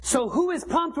So who is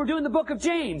pumped we're doing the book of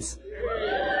James?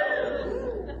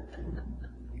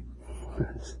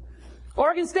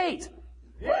 Oregon State.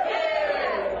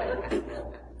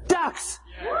 Ducks.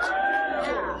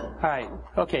 All right.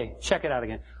 Okay. Check it out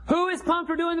again. Who is pumped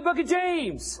we're doing the book of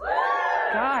James?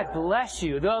 God bless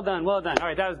you. Well done. Well done. All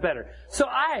right. That was better. So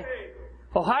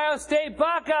Ohio State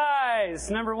Buckeyes.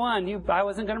 Number 1. I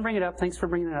wasn't going to bring it up. Thanks for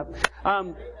bringing it up.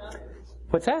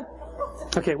 What's that?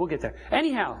 Okay. We'll get there.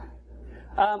 Anyhow.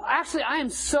 Actually, I am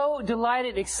so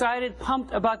delighted, excited,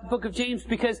 pumped about the book of James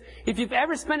because if you've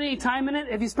ever spent any time in it,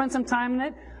 if you spent some time in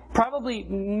it, probably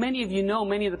many of you know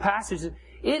many of the passages.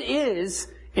 It is,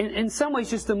 in some ways,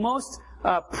 just the most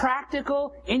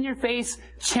practical, in-your-face,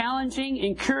 challenging,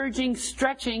 encouraging,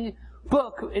 stretching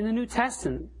book in the New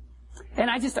Testament.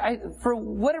 And for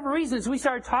whatever reasons, we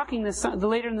started talking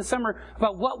later in the summer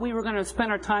about what we were going to spend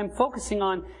our time focusing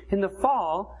on in the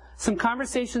fall. Some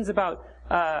conversations about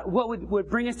what would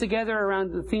bring us together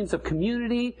around the themes of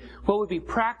community, what would be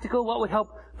practical, what would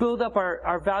help build up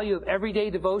our value of everyday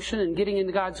devotion and getting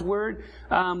into God's Word.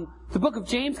 The book of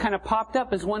James kind of popped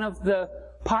up as one of the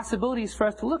possibilities for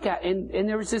us to look at, and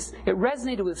there was it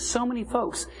resonated with so many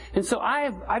folks. And so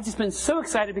I've just been so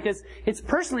excited because it's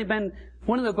personally been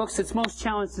one of the books that's most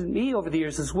challenged me over the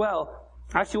years as well.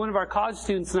 Actually, one of our college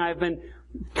students and I have been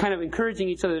kind of encouraging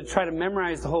each other to try to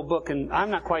memorize the whole book, and I'm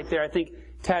not quite there. I think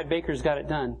Tad Baker's got it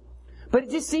done. But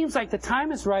it just seems like the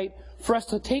time is right for us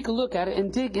to take a look at it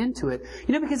and dig into it.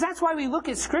 Because that's why we look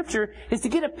at Scripture, is to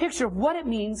get a picture of what it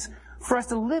means for us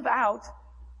to live out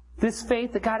this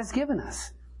faith that God has given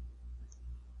us.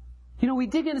 We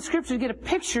dig into Scripture to get a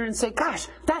picture and say, gosh,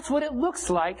 that's what it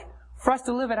looks like for us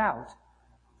to live it out.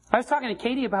 I was talking to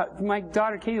Katie about, my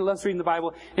daughter Katie loves reading the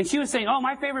Bible, and she was saying,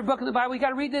 my favorite book in the Bible, you got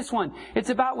to read this one. It's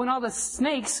about when all the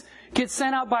snakes get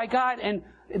sent out by God and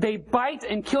they bite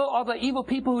and kill all the evil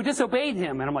people who disobeyed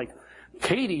Him. And I'm like,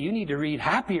 Katie, you need to read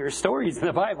happier stories in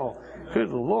the Bible. Good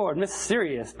Lord, Miss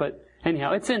Serious. But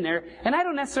anyhow, it's in there. And I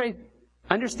don't necessarily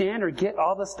understand or get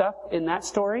all the stuff in that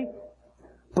story.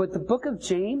 But the book of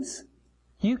James,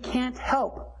 you can't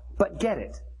help but get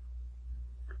it.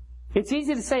 It's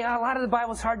easy to say, a lot of the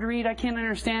Bible is hard to read. I can't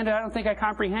understand it. I don't think I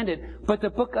comprehend it. But the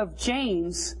book of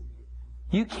James,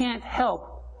 you can't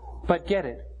help but get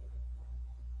it.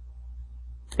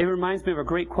 It reminds me of a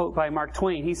great quote by Mark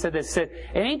Twain. He said this, it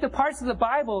ain't the parts of the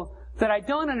Bible that I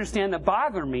don't understand that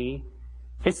bother me.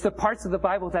 It's the parts of the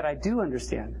Bible that I do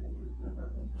understand.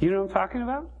 You know what I'm talking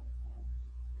about?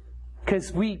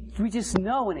 Because we just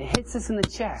know when it hits us in the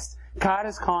chest, God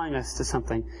is calling us to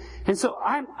something. And so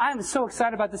I'm so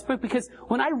excited about this book because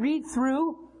when I read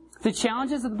through the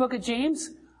challenges of the book of James,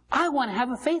 I want to have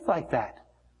a faith like that.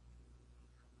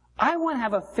 I want to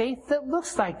have a faith that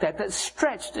looks like that, that's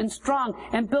stretched and strong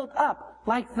and built up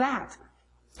like that.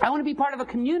 I want to be part of a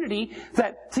community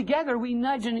that together we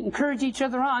nudge and encourage each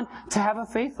other on to have a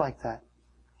faith like that.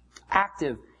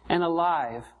 Active and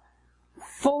alive.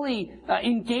 Fully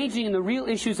engaging in the real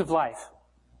issues of life.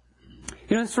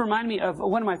 This reminded me of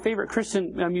one of my favorite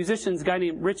Christian musicians, a guy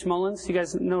named Rich Mullins. You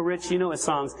guys know Rich, you know his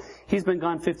songs. He's been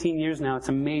gone 15 years now. It's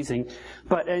amazing.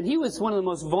 And he was one of the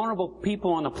most vulnerable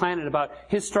people on the planet about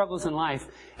his struggles in life.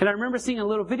 And I remember seeing a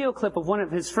little video clip of one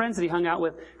of his friends that he hung out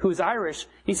with, who was Irish.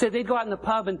 He said they'd go out in the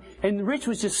pub, and Rich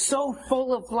was just so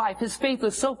full of life. His faith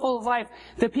was so full of life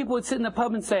that people would sit in the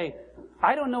pub and say,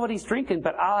 I don't know what he's drinking,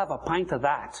 but I'll have a pint of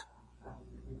that.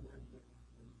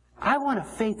 I want a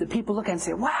faith that people look at and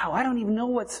say, wow, I don't even know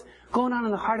what's going on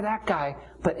in the heart of that guy,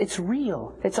 but it's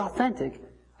real. It's authentic.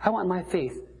 I want my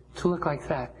faith to look like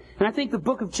that. And I think the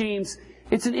book of James,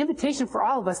 it's an invitation for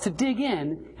all of us to dig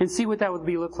in and see what that would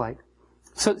look like.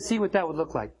 So, see what that would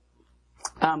look like.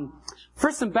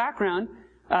 First, some background.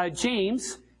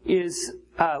 James was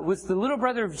the little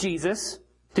brother of Jesus.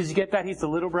 Did you get that? He's the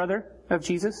little brother of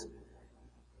Jesus?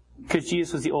 Because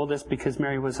Jesus was the oldest, because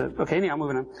Mary was okay, anyhow,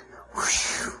 moving on.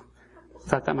 Whew.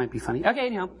 Thought that might be funny. Okay,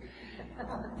 anyhow.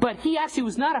 But he actually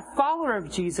was not a follower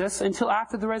of Jesus until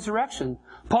after the resurrection.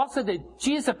 Paul said that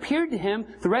Jesus appeared to him,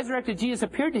 the resurrected Jesus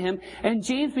appeared to him, and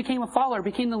James became a follower,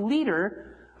 became the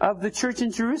leader of the church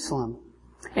in Jerusalem.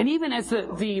 And even as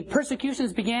the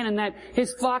persecutions began and that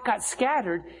his flock got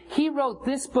scattered, he wrote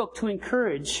this book to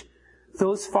encourage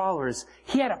those followers.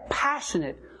 He had a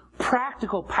passionate,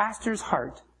 practical pastor's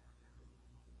heart.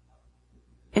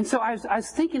 And so I was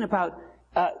thinking about,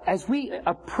 as we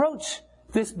approach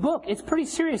this book, it's pretty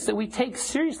serious that we take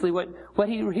seriously what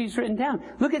he's written down.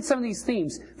 Look at some of these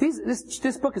themes.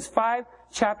 This book is 5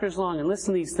 chapters long, and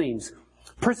listen to these themes.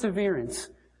 Perseverance,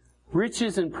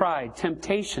 riches and pride,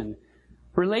 temptation,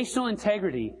 relational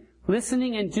integrity,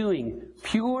 listening and doing,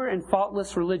 pure and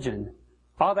faultless religion.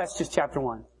 All that's just chapter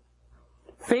 1.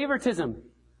 favoritism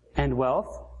and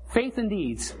wealth, faith and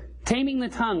deeds, taming the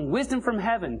tongue, wisdom from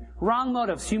heaven, wrong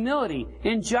motives, humility,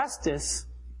 injustice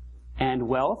and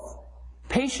wealth,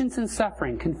 patience and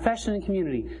suffering, confession and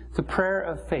community, the prayer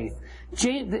of faith.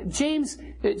 James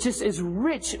just is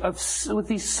rich with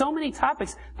these so many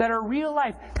topics that are real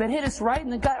life, that hit us right in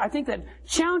the gut. I think that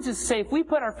challenges to say if we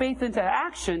put our faith into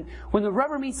action, when the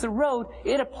rubber meets the road,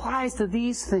 it applies to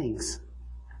these things.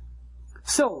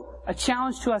 So, a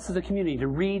challenge to us as a community to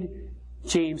read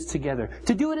James together,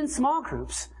 to do it in small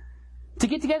groups, to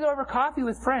get together over coffee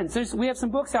with friends. We have some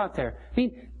books out there. I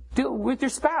mean, do it with your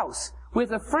spouse,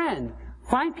 with a friend.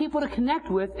 Find people to connect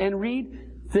with and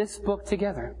read this book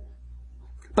together.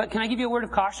 But can I give you a word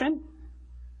of caution?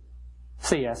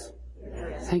 Say yes.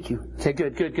 Yes. Thank you. Okay,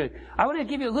 good. I want to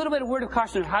give you a little bit of word of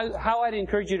caution of how I'd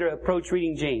encourage you to approach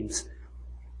reading James.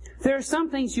 There are some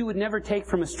things you would never take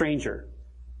from a stranger.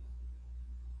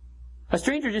 A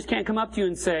stranger just can't come up to you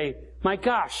and say, my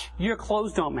gosh, your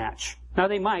clothes don't match. Now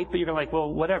they might, but you're like,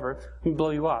 well, whatever, and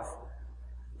blow you off.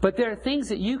 But there are things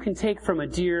that you can take from a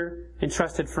dear and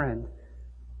trusted friend.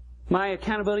 My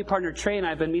accountability partner, Trey, and I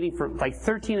have been meeting for like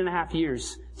 13 and a half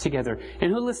years together.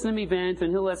 And he'll listen to me vent,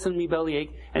 and he'll listen to me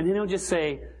bellyache, and then he'll just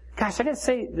say, gosh, I gotta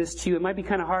say this to you. It might be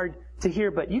kind of hard to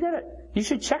hear, but you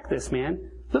should check this,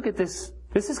 man. Look at this.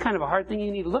 This is kind of a hard thing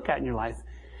you need to look at in your life.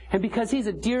 And because he's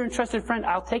a dear and trusted friend,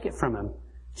 I'll take it from him.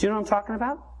 Do you know what I'm talking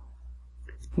about?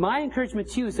 My encouragement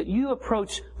to you is that you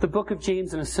approach the book of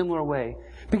James in a similar way.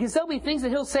 Because there'll be things that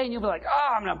he'll say and you'll be like,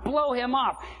 oh, I'm going to blow him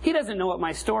off. He doesn't know what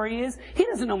my story is. He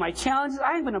doesn't know my challenges.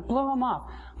 I'm going to blow him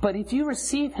off. But if you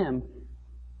receive him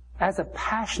as a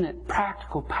passionate,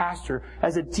 practical pastor,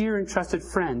 as a dear and trusted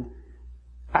friend,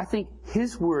 I think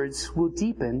his words will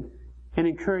deepen and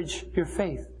encourage your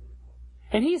faith.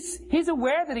 And he's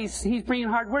aware that he's bringing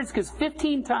hard words because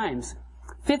 15 times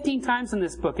in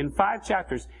this book, in 5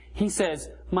 chapters, he says,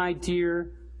 my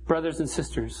dear brothers and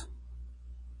sisters.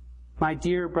 My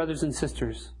dear brothers and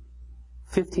sisters.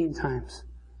 15 times.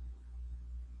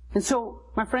 And so,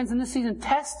 my friends, in this season,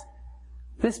 test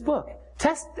this book.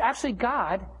 Test actually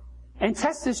God and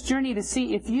test this journey to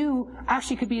see if you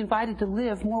actually could be invited to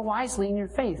live more wisely in your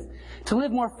faith. To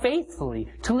live more faithfully.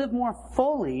 To live more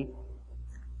fully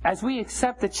as we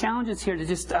accept the challenges here to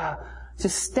just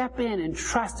step in and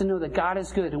trust and know that God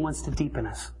is good and wants to deepen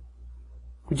us.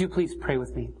 Would you please pray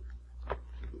with me?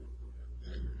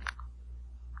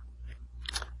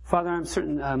 Father, I'm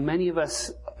certain many of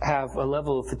us have a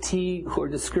level of fatigue or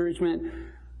discouragement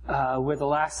where the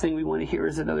last thing we want to hear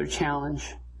is another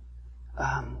challenge.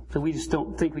 That we just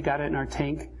don't think we got it in our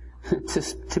tank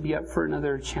to be up for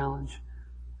another challenge.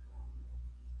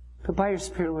 But by your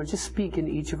Spirit, Lord, just speak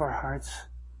into each of our hearts.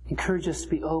 Encourage us to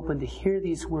be open to hear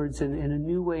these words in a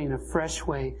new way, in a fresh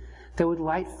way, that would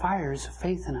light fires of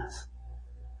faith in us.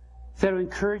 That would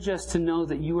encourage us to know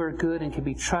that you are good and can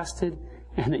be trusted,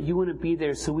 and that you want to be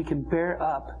there so we can bear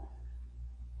up.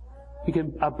 We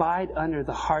can abide under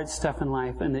the hard stuff in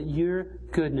life, and that your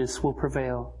goodness will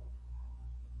prevail.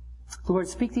 Lord,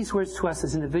 speak these words to us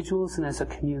as individuals and as a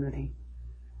community.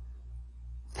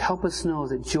 Help us know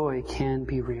that joy can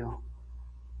be real.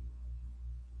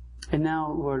 And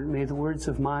now, Lord, may the words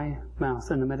of my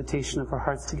mouth and the meditation of our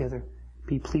hearts together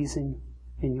be pleasing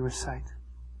in your sight.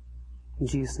 In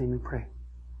Jesus' name we pray.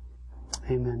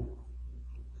 Amen.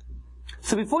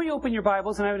 So before you open your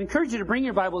Bibles, and I would encourage you to bring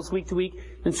your Bibles week to week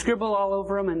and scribble all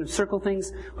over them and circle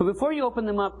things, but before you open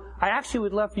them up, I actually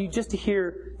would love for you just to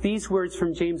hear these words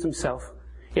from James himself.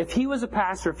 If he was a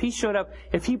pastor, if he showed up,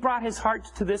 if he brought his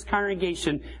heart to this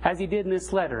congregation as he did in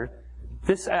this letter,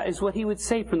 this is what he would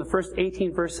say from the first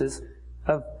 18 verses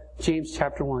of James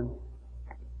chapter 1.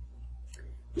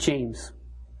 James,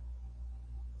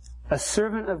 a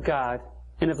servant of God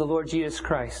and of the Lord Jesus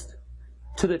Christ,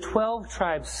 to the 12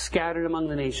 tribes scattered among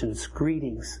the nations,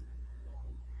 greetings.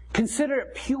 Consider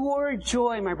it pure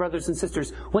joy, my brothers and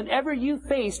sisters, whenever you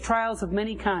face trials of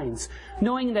many kinds,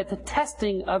 knowing that the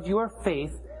testing of your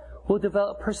faith will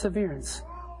develop perseverance.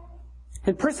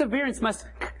 And perseverance must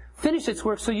finish its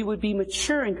work so you would be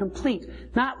mature and complete,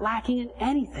 not lacking in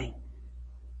anything.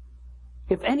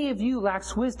 If any of you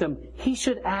lacks wisdom, he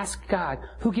should ask God,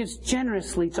 who gives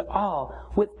generously to all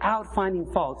without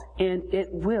finding fault, and it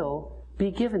will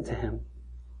be given to him.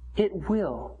 It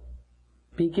will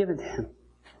be given to him.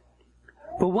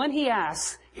 But when he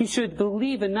asks, he should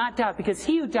believe and not doubt, because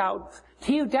he who doubts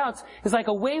is like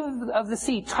a wave of the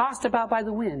sea tossed about by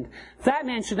the wind. That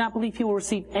man should not believe he will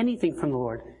receive anything from the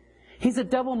Lord. He's a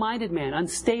double-minded man,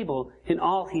 unstable in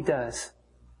all he does.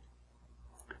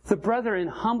 The brother in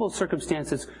humble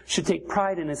circumstances should take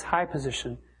pride in his high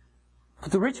position,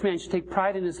 But the rich man should take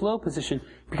pride in his low position,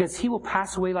 because he will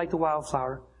pass away like the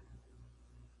wildflower.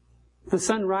 The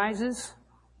sun rises,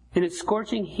 and its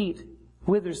scorching heat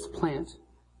withers the plant.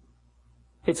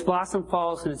 Its blossom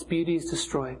falls, and its beauty is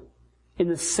destroyed. In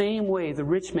the same way, the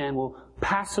rich man will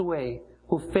pass away,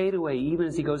 will fade away, even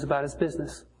as he goes about his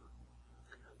business.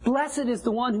 Blessed is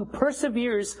the one who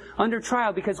perseveres under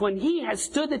trial, because when he has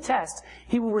stood the test,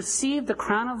 he will receive the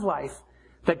crown of life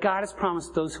that God has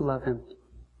promised those who love him.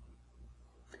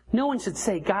 No one should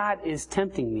say, God is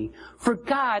tempting me, for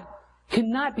God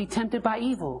cannot be tempted by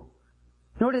evil,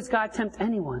 nor does God tempt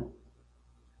anyone.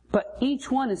 But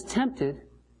each one is tempted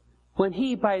when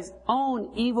he, by his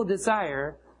own evil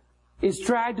desire, is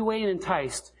dragged away and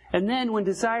enticed. And then when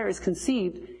desire is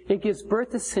conceived, it gives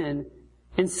birth to sin,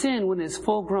 and sin, when it is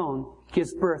full grown,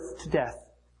 gives birth to death.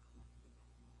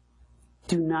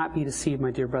 Do not be deceived,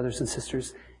 my dear brothers and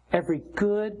sisters. Every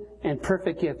good and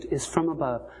perfect gift is from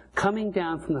above, coming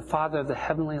down from the Father of the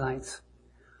heavenly lights,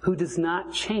 who does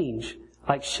not change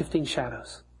like shifting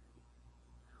shadows.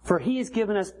 For he has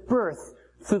given us birth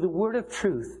through the word of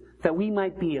truth, that we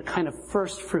might be a kind of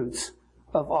first fruits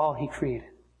of all he created.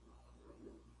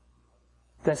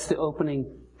 That's the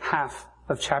opening half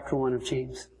of chapter 1 of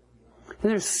James. And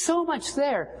there's so much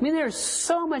there. I mean, there's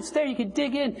so much there you can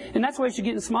dig in. And that's why you should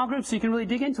get in small groups so you can really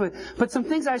dig into it. But some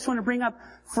things I just want to bring up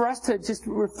for us to just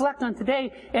reflect on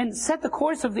today and set the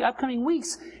course of the upcoming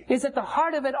weeks is at the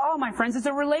heart of it all, my friends, is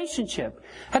a relationship.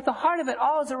 At the heart of it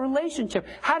all is a relationship.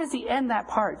 How does he end that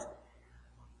part?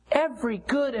 Every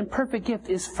good and perfect gift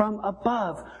is from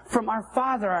above, from our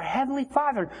Father, our Heavenly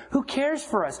Father, who cares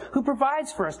for us, who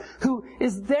provides for us, who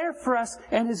is there for us,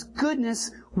 and his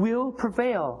goodness will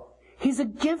prevail. He's a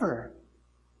giver.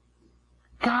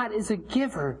 God is a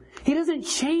giver. He doesn't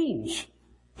change.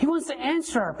 He wants to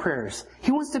answer our prayers.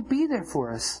 He wants to be there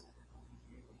for us.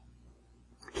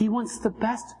 He wants the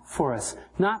best for us,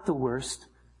 not the worst.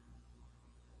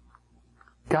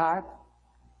 God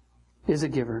is a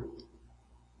giver.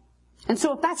 And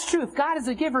so if that's true, if God is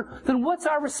a giver, then what's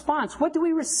our response? What do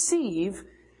we receive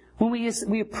when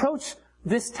we approach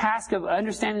this task of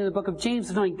understanding the book of James,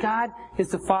 of knowing God is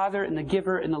the Father and the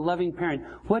giver and the loving parent?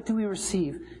 What do we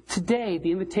receive? Today,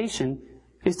 the invitation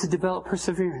is to develop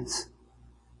perseverance.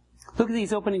 Look at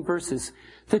these opening verses.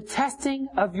 The testing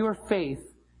of your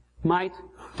faith might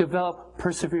develop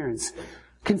perseverance.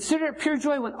 Consider it pure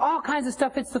joy when all kinds of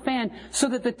stuff hits the fan, so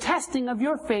that the testing of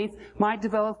your faith might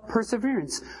develop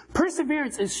perseverance.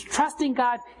 Perseverance is trusting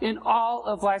God in all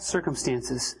of life's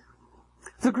circumstances.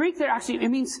 The Greek there actually, it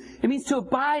means to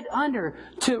abide under,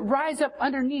 to rise up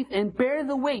underneath and bear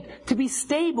the weight, to be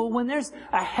stable when there's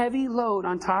a heavy load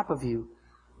on top of you.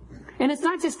 And it's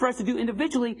not just for us to do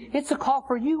individually, it's a call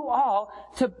for you all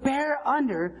to bear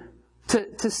under,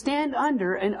 to stand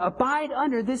under and abide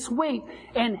under this weight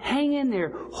and hang in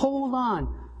there, hold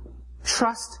on,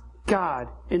 trust God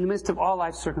in the midst of all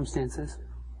life's circumstances.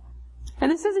 And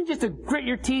this isn't just to grit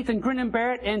your teeth and grin and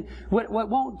bear it, and what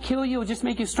won't kill you will just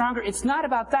make you stronger. It's not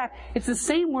about that. It's the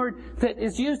same word that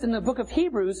is used in the book of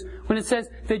Hebrews when it says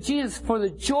that Jesus, for the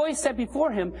joy set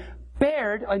before him,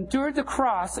 endured the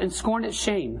cross and scorned its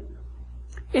shame.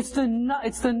 It's the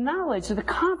knowledge, the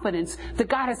confidence that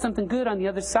God has something good on the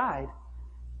other side.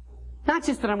 Not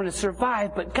just that I'm going to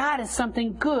survive, but God has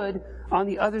something good on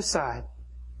the other side.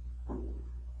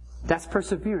 That's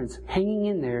perseverance, hanging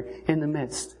in there in the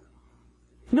midst.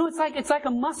 You know, it's like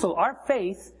a muscle. Our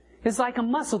faith is like a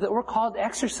muscle that we're called to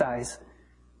exercise.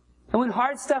 And when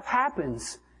hard stuff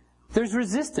happens, there's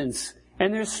resistance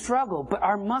and there's struggle, but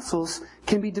our muscles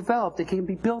can be developed. They can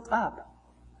be built up.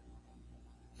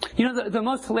 You know, the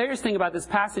most hilarious thing about this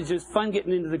passage, is fun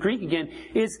getting into the Greek again,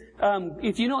 is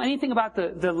if you know anything about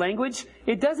the language,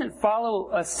 it doesn't follow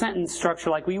a sentence structure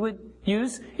like we would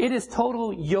use. It is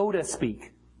total Yoda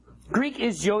speak. Greek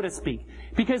is Yoda speak.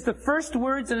 Because the first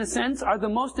words in a sentence are the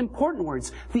most important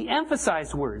words, the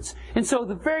emphasized words. And so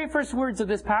the very first words of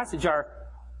this passage are,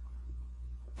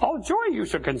 all joy you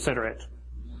should consider it.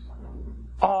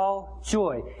 All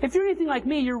joy. If you're anything like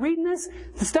me, you're reading this,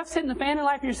 the stuff's hitting the fan in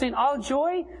life, and you're saying, all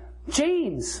joy?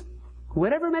 James,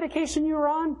 whatever medication you're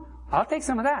on, I'll take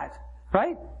some of that.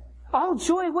 Right? All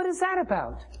joy, what is that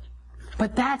about?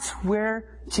 But that's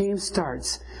where James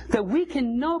starts. That we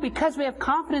can know, because we have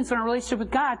confidence in our relationship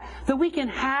with God, that we can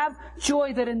have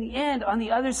joy that in the end, on the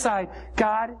other side,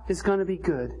 God is going to be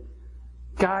good.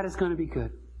 God is going to be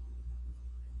good.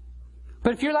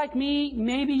 But if you're like me,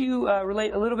 maybe you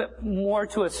relate a little bit more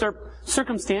to a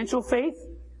circumstantial faith.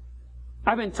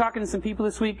 I've been talking to some people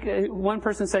this week. One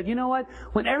person said, you know what?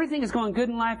 When everything is going good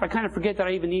in life, I kind of forget that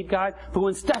I even need God. But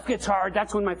when stuff gets hard,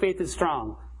 that's when my faith is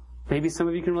strong. Maybe some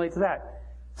of you can relate to that.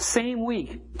 Same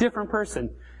week, different person.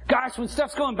 Gosh, when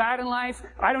stuff's going bad in life,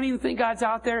 I don't even think God's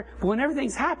out there. But when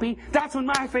everything's happy, that's when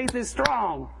my faith is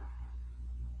strong.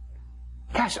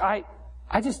 Gosh, I've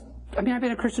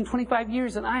been a Christian 25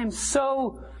 years, and I am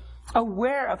so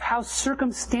aware of how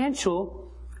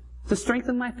circumstantial the strength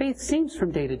of my faith seems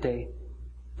from day to day.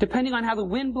 Depending on how the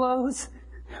wind blows,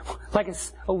 like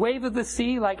a wave of the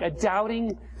sea, like a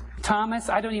doubting Thomas,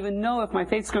 I don't even know if my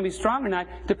faith's going to be strong or not,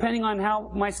 depending on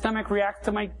how my stomach reacts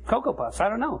to my Cocoa Puffs. I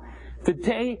don't know. The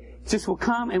day just will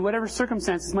come, and whatever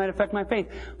circumstances might affect my faith.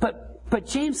 But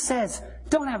James says,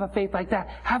 don't have a faith like that.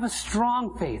 Have a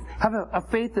strong faith. Have a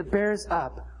faith that bears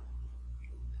up.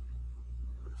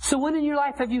 So when in your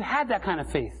life have you had that kind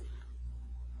of faith?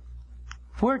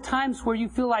 Where are times where you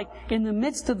feel like in the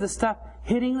midst of the stuff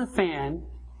hitting the fan,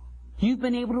 you've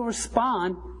been able to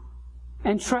respond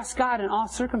and trust God in all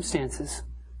circumstances?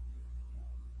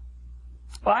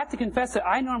 Well, I have to confess that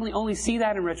I normally only see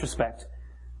that in retrospect.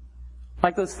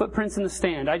 Like those footprints in the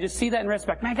stand. I just see that in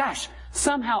retrospect. My gosh,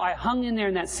 somehow I hung in there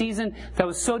in that season that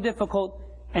was so difficult,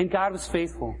 and God was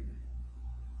faithful.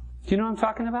 Do you know what I'm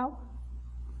talking about?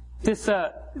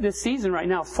 This season right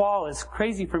now, fall, is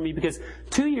crazy for me because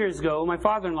 2 years ago, my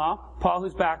father-in-law, Paul,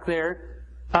 who's back there,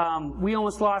 we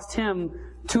almost lost him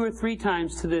 2 or 3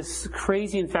 times to this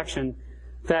crazy infection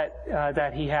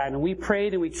that he had. And we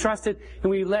prayed and we trusted and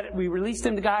we released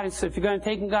him to God and said, if you're going to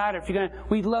take him, God,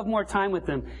 we'd love more time with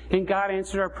him. And God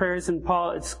answered our prayers. And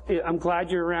Paul, I'm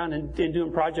glad you're around and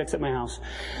doing projects at my house.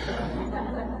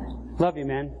 Love you,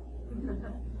 man.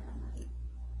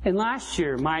 And last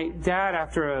year, my dad,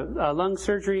 after a lung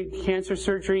surgery, cancer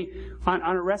surgery, on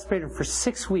a respirator for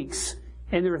 6 weeks,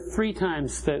 and there were 3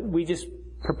 times that we just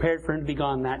prepared for him to be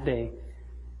gone that day.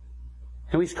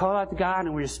 And we just called out to God,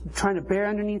 and we're just trying to bear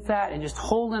underneath that, and just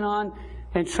holding on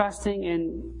and trusting,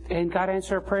 and God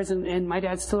answered our prayers, and my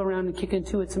dad's still around and kicking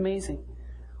too. It's amazing.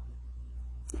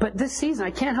 But this season,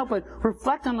 I can't help but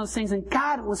reflect on those things, and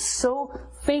God was so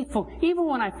faithful, even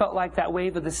when I felt like that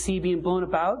wave of the sea being blown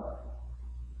about.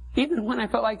 Even when I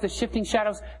felt like the shifting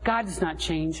shadows, God does not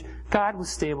change. God was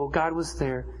stable. God was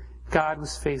there. God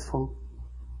was faithful.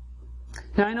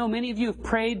 Now, I know many of you have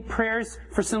prayed prayers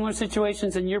for similar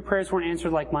situations, and your prayers weren't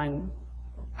answered like mine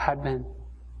had been.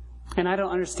 And I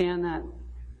don't understand that.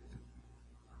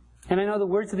 And I know the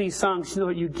words of these songs, you know,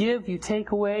 you give, you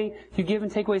take away, you give and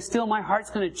take away. Still, my heart's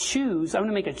going to choose. I'm going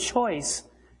to make a choice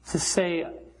to say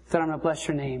that I'm going to bless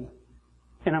your name.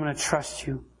 And I'm going to trust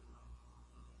you.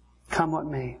 Come what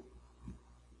may.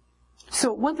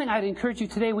 So one thing I'd encourage you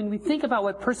today, when we think about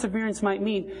what perseverance might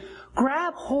mean,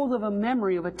 grab hold of a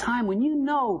memory of a time when you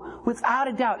know, without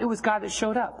a doubt, it was God that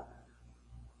showed up.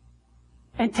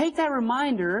 And take that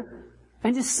reminder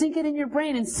and just sink it in your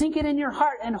brain and sink it in your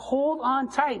heart and hold on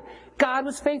tight. God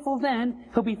was faithful then,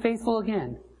 He'll be faithful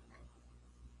again.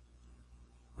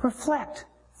 Reflect.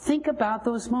 Think about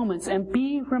those moments and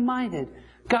be reminded.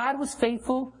 God was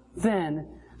faithful then,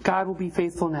 God will be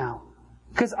faithful now.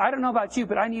 Because I don't know about you,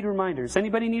 but I need reminders.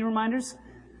 Anybody need reminders?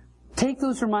 Take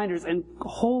those reminders and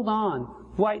hold on.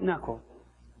 White knuckle.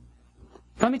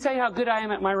 Let me tell you how good I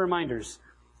am at my reminders.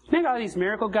 You know all these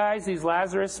miracle guys, these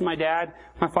Lazarus, my dad,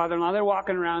 my father-in-law, they're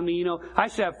walking around me, I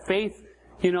should have faith,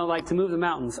 like to move the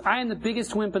mountains. I am the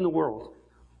biggest wimp in the world.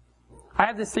 I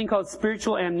have this thing called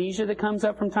spiritual amnesia that comes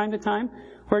up from time to time,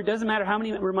 where it doesn't matter how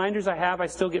many reminders I have, I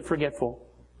still get forgetful.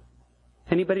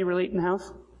 Anybody relate in the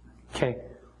house? Okay.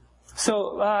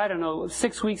 So, I don't know,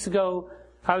 6 weeks ago,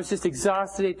 I was just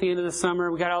exhausted at the end of the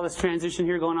summer. We got all this transition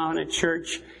here going on at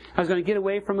church. I was going to get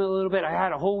away from it a little bit. I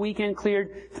had a whole weekend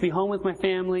cleared to be home with my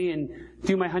family and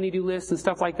do my honey-do list and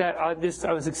stuff like that. I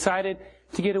was excited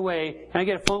to get away. And I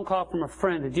get a phone call from a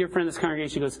friend, a dear friend of this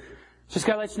congregation. He goes, just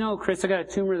got to let you know, Chris, I got a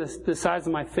tumor the size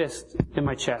of my fist in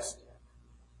my chest.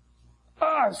 Oh,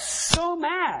 I was so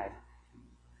mad.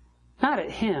 Not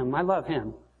at him. I love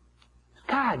him.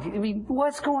 God,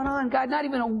 what's going on? God, not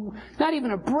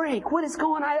even a break. What is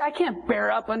going on? I can't bear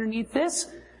up underneath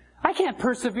this. I can't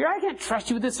persevere. I can't trust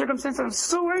you with this circumstance. I'm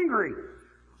so angry.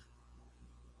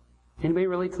 Anybody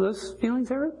relate to those feelings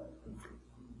ever?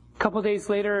 A couple of days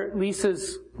later,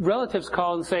 Lisa's relatives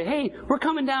call and say, hey, we're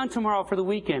coming down tomorrow for the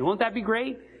weekend. Won't that be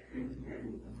great?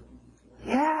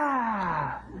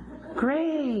 Yeah,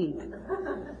 great.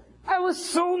 I was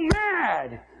so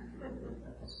mad.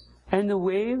 And the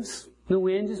waves, the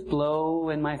wind just blow,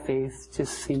 and my faith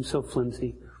just seems so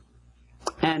flimsy.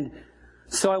 And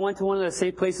so I went to one of the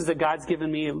safe places that God's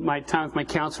given me, my time with my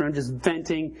counselor. I'm just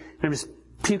venting, and I'm just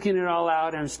puking it all out,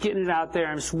 and I'm just getting it out there.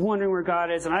 I'm just wondering where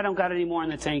God is, and I don't got any more in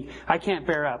the tank. I can't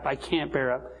bear up. I can't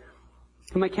bear up.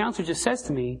 And my counselor just says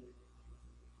to me,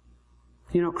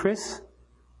 Chris,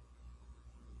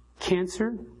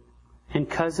 cancer and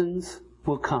cousins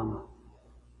will come.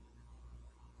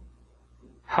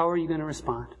 How are you going to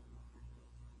respond?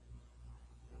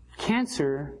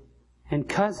 Cancer and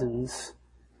cousins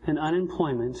and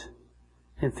unemployment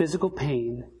and physical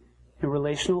pain and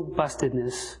relational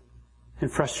bustedness and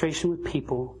frustration with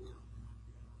people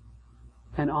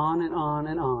and on and on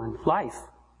and on. Life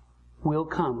will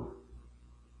come.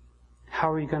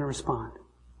 How are you going to respond?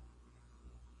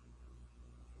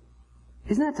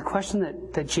 Isn't that the question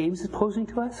that James is posing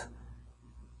to us?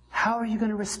 How are you going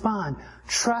to respond?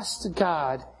 Trust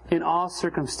God in all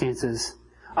circumstances.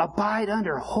 Abide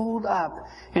under, hold up,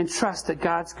 and trust that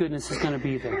God's goodness is going to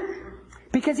be there.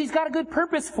 Because He's got a good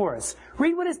purpose for us.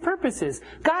 Read what His purpose is.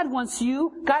 God wants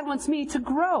you, God wants me to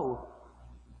grow.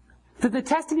 That the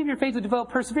testing of your faith would develop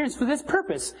perseverance for this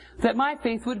purpose, that my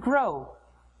faith would grow.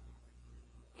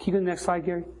 Can you go to the next slide,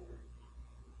 Gary?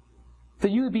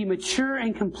 That you would be mature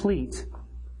and complete.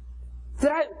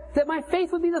 That my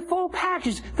faith would be the full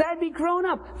package. That I'd be grown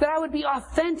up. That I would be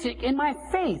authentic in my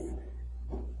faith.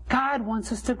 God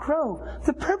wants us to grow.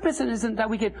 The purpose isn't that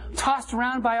we get tossed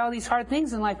around by all these hard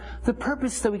things in life. The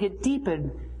purpose is that we get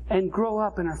deepened and grow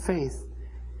up in our faith.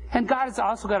 And God has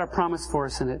also got a promise for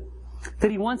us in it.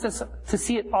 That He wants us to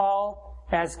see it all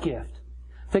as gift.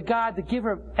 That God, the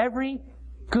giver of every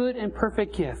good and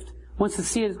perfect gift, wants to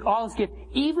see it all as gift.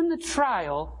 Even the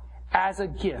trial as a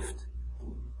gift.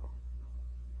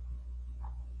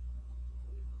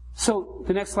 So,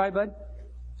 the next slide, bud.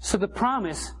 So the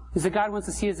promise is that God wants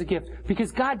to see it as a gift.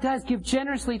 Because God does give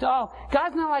generously to all.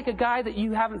 God's not like a guy that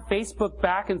you haven't Facebooked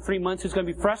back in 3 months who's going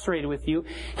to be frustrated with you.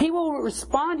 He will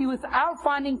respond to you without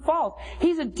finding fault.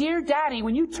 He's a dear daddy.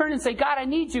 When you turn and say, God, I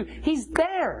need you, He's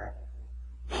there.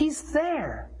 He's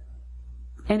there.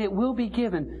 And it will be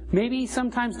given. Maybe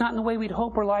sometimes not in the way we'd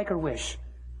hope or like or wish.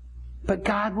 But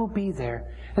God will be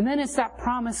there. And then it's that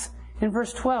promise in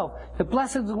verse 12. The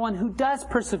blessed is the one who does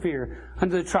persevere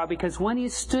under the trial, because when he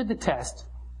has stood the test,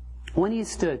 when he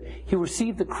has stood, he will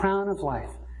receive the crown of life.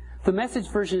 The Message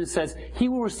version says, he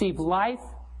will receive life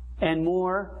and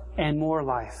more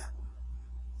life.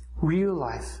 Real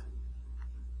life.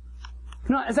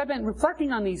 You know, as I've been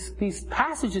reflecting on these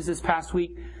passages this past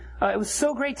week, it was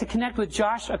so great to connect with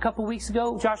Josh a couple weeks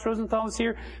ago. Josh Rosenthal was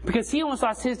here because he almost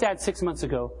lost his dad 6 months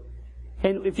ago.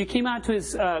 And if you came out to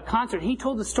his concert, he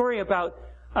told the story about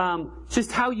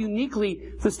just how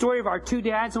uniquely the story of our two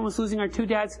dads, almost losing our two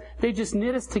dads, they just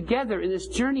knit us together in this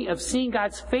journey of seeing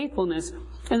God's faithfulness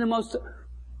in the most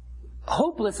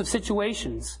hopeless of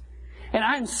situations. And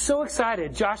I'm so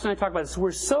excited. Josh and I talk about this.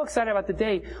 We're so excited about the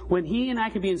day when he and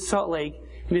I can be in Salt Lake,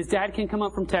 and his dad can come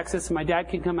up from Texas, and my dad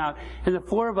can come out, and the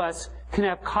four of us can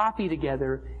have coffee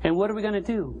together. And what are we going to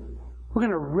do? We're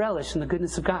going to relish in the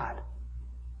goodness of God.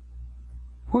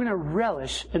 We're going to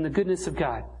relish in the goodness of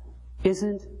God.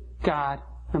 Isn't God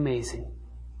amazing?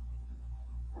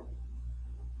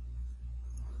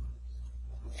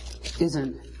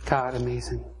 Isn't God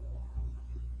amazing?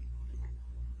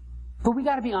 But we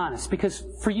got to be honest, because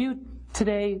for you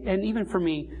today, and even for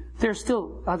me, there's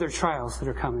still other trials that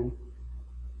are coming,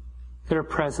 that are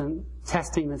present,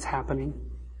 testing that's happening.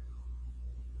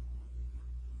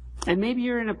 And maybe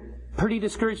you're in a pretty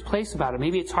discouraged place about it.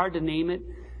 Maybe it's hard to name it.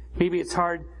 Maybe it's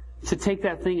hard to take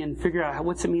that thing and figure out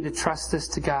what's it mean to trust this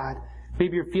to God.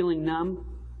 Maybe you're feeling numb.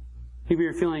 Maybe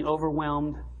you're feeling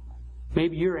overwhelmed.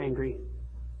 Maybe you're angry.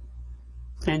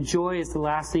 And joy is the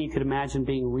last thing you could imagine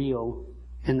being real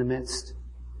in the midst.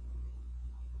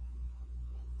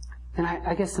 And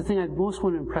I guess the thing I most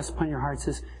want to impress upon your hearts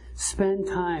is spend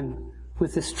time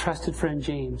with this trusted friend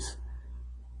James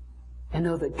and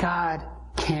know that God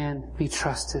can be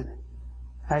trusted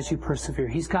as you persevere.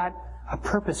 He's got a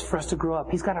purpose for us to grow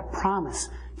up. He's got a promise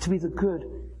to be the good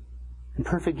and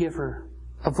perfect giver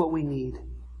of what we need.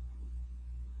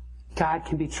 God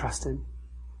can be trusted.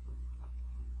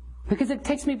 Because it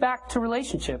takes me back to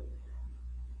relationship.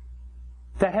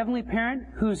 That heavenly parent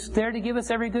who's there to give us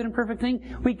every good and perfect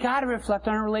thing, we got to reflect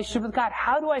on our relationship with God.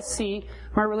 How do I see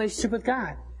my relationship with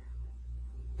God?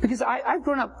 Because I've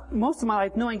grown up most of my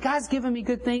life knowing God's given me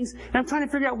good things, and I'm trying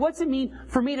to figure out what's it mean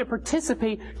for me to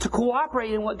participate, to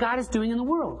cooperate in what God is doing in the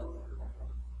world.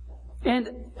 And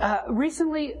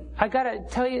recently, I got to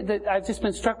tell you that I've just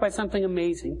been struck by something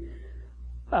amazing.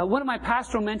 One of my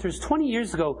pastoral mentors 20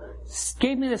 years ago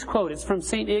gave me this quote. It's from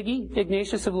St.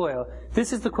 Ignatius of Loyola.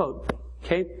 This is the quote.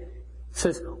 Okay? It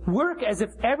says, "Work as if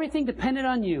everything depended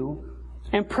on you,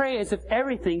 and pray as if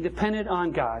everything depended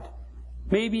on God."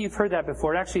 Maybe you've heard that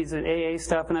before. It actually is in AA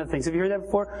stuff and other things. Have you heard that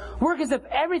before? Work as if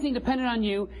everything depended on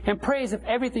you, and pray as if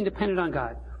everything depended on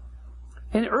God.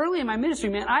 And early in my ministry,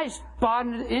 man, I just bought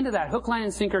into that hook, line,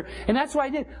 and sinker. And that's what I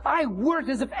did. I worked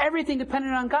as if everything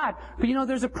depended on God. But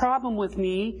there's a problem with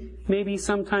me, maybe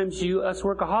sometimes us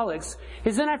workaholics,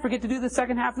 is then I forget to do the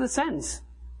second half of the sentence.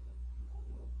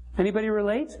 Anybody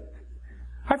relate?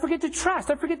 I forget to trust.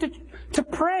 I forget to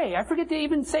pray. I forget to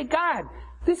even say, God,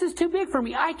 this is too big for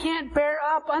me. I can't bear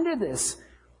up under this.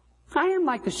 I am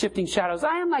like the shifting shadows.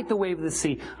 I am like the wave of the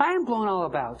sea. I am blown all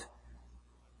about.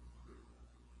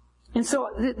 And so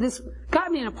this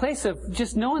got me in a place of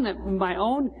just knowing that my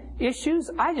own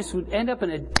issues, I just would end up in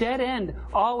a dead end,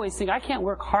 always thinking I can't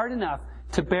work hard enough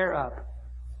to bear up.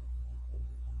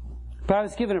 But I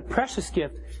was given a precious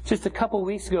gift just a couple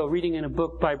weeks ago reading in a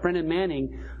book by Brennan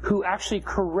Manning, who actually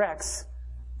corrects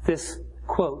this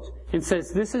quote and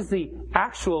says this is the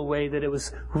actual way that it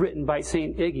was written by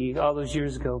St. Iggy all those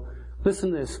years ago.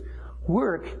 Listen to this.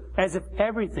 Work as if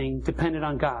everything depended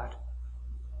on God.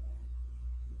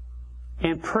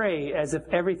 And pray as if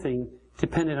everything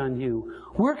depended on you.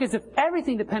 Work as if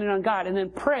everything depended on God, and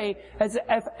then pray as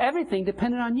if everything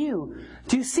depended on you.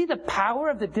 Do you see the power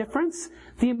of the difference?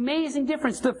 The amazing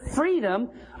difference, the freedom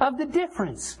of the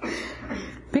difference.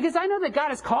 Because I know that God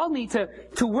has called me to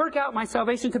work out my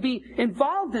salvation, to be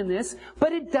involved in this,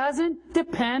 but it doesn't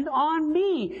depend on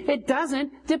me. It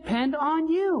doesn't depend on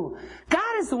you.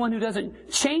 God is the one who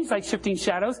doesn't change like shifting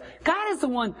shadows. God is the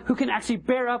one who can actually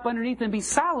bear up underneath and be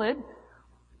solid.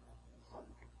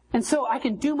 And so I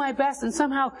can do my best and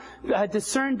somehow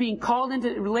discern being called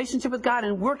into relationship with God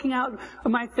and working out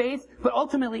my faith, but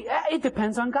ultimately it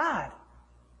depends on God.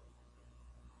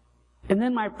 And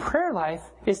then my prayer life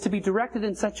is to be directed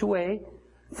in such a way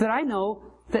that I know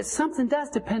that something does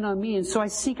depend on me, and so I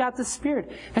seek out the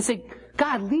Spirit and say,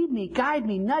 God, lead me, guide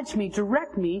me, nudge me,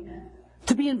 direct me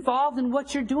to be involved in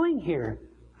what you're doing here.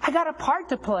 I got a part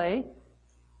to play,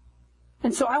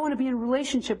 and so I want to be in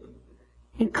relationship,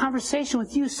 in conversation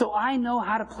with you, so I know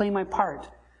how to play my part.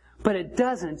 But it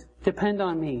doesn't depend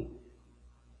on me.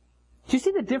 Do you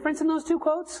see the difference in those two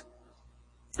quotes?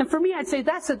 And for me, I'd say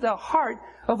that's at the heart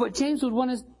of what James would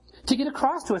want us to get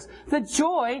across to us. The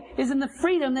joy is in the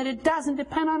freedom that it doesn't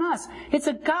depend on us. It's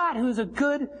a God who is a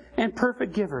good and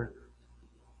perfect giver.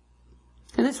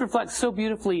 And this reflects so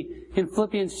beautifully in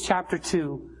Philippians chapter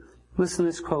 2. Listen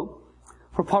to this quote,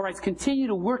 where Paul writes, continue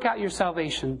to work out your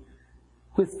salvation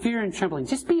with fear and trembling.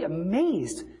 Just be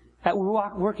amazed at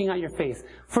working out your faith.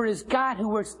 For it is God who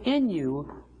works in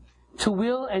you to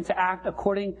will and to act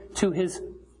according to His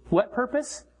what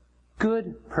purpose?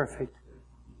 Good, perfect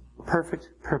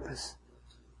purpose.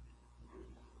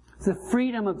 The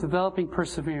freedom of developing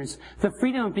perseverance. The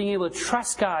freedom of being able to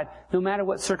trust God no matter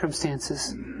what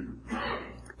circumstances.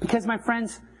 Because, my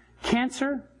friends,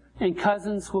 cancer and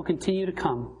cousins will continue to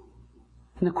come.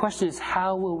 And the question is,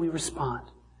 how will we respond?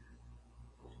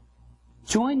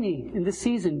 Join me in this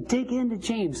season. Dig into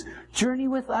James. Journey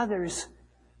with others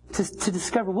to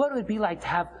discover what it would be like to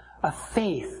have a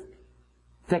faith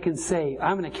that can say,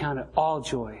 I'm going to count it all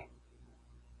joy.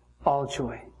 All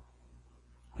joy.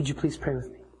 Would you please pray with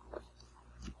me?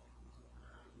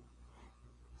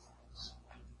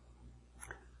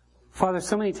 Father,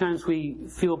 so many times we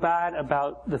feel bad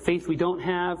about the faith we don't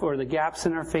have or the gaps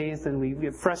in our faith, and we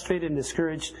get frustrated and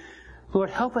discouraged. Lord,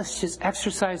 help us just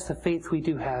exercise the faith we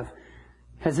do have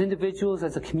as individuals,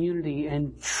 as a community,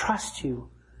 and trust you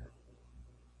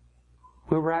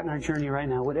where we're at in our journey right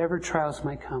now, whatever trials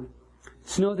might come.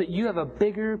 So know that you have a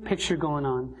bigger picture going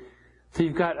on, that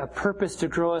you've got a purpose to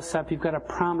grow us up, you've got a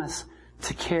promise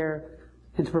to care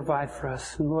and to provide for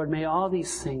us. And Lord, may all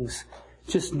these things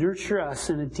just nurture us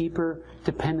in a deeper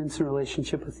dependence and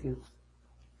relationship with you.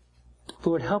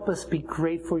 Lord, help us be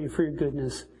grateful for your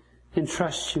goodness and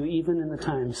trust you even in the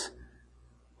times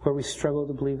where we struggle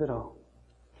to believe it all.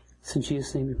 It's in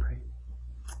Jesus' name we pray.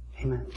 Amen.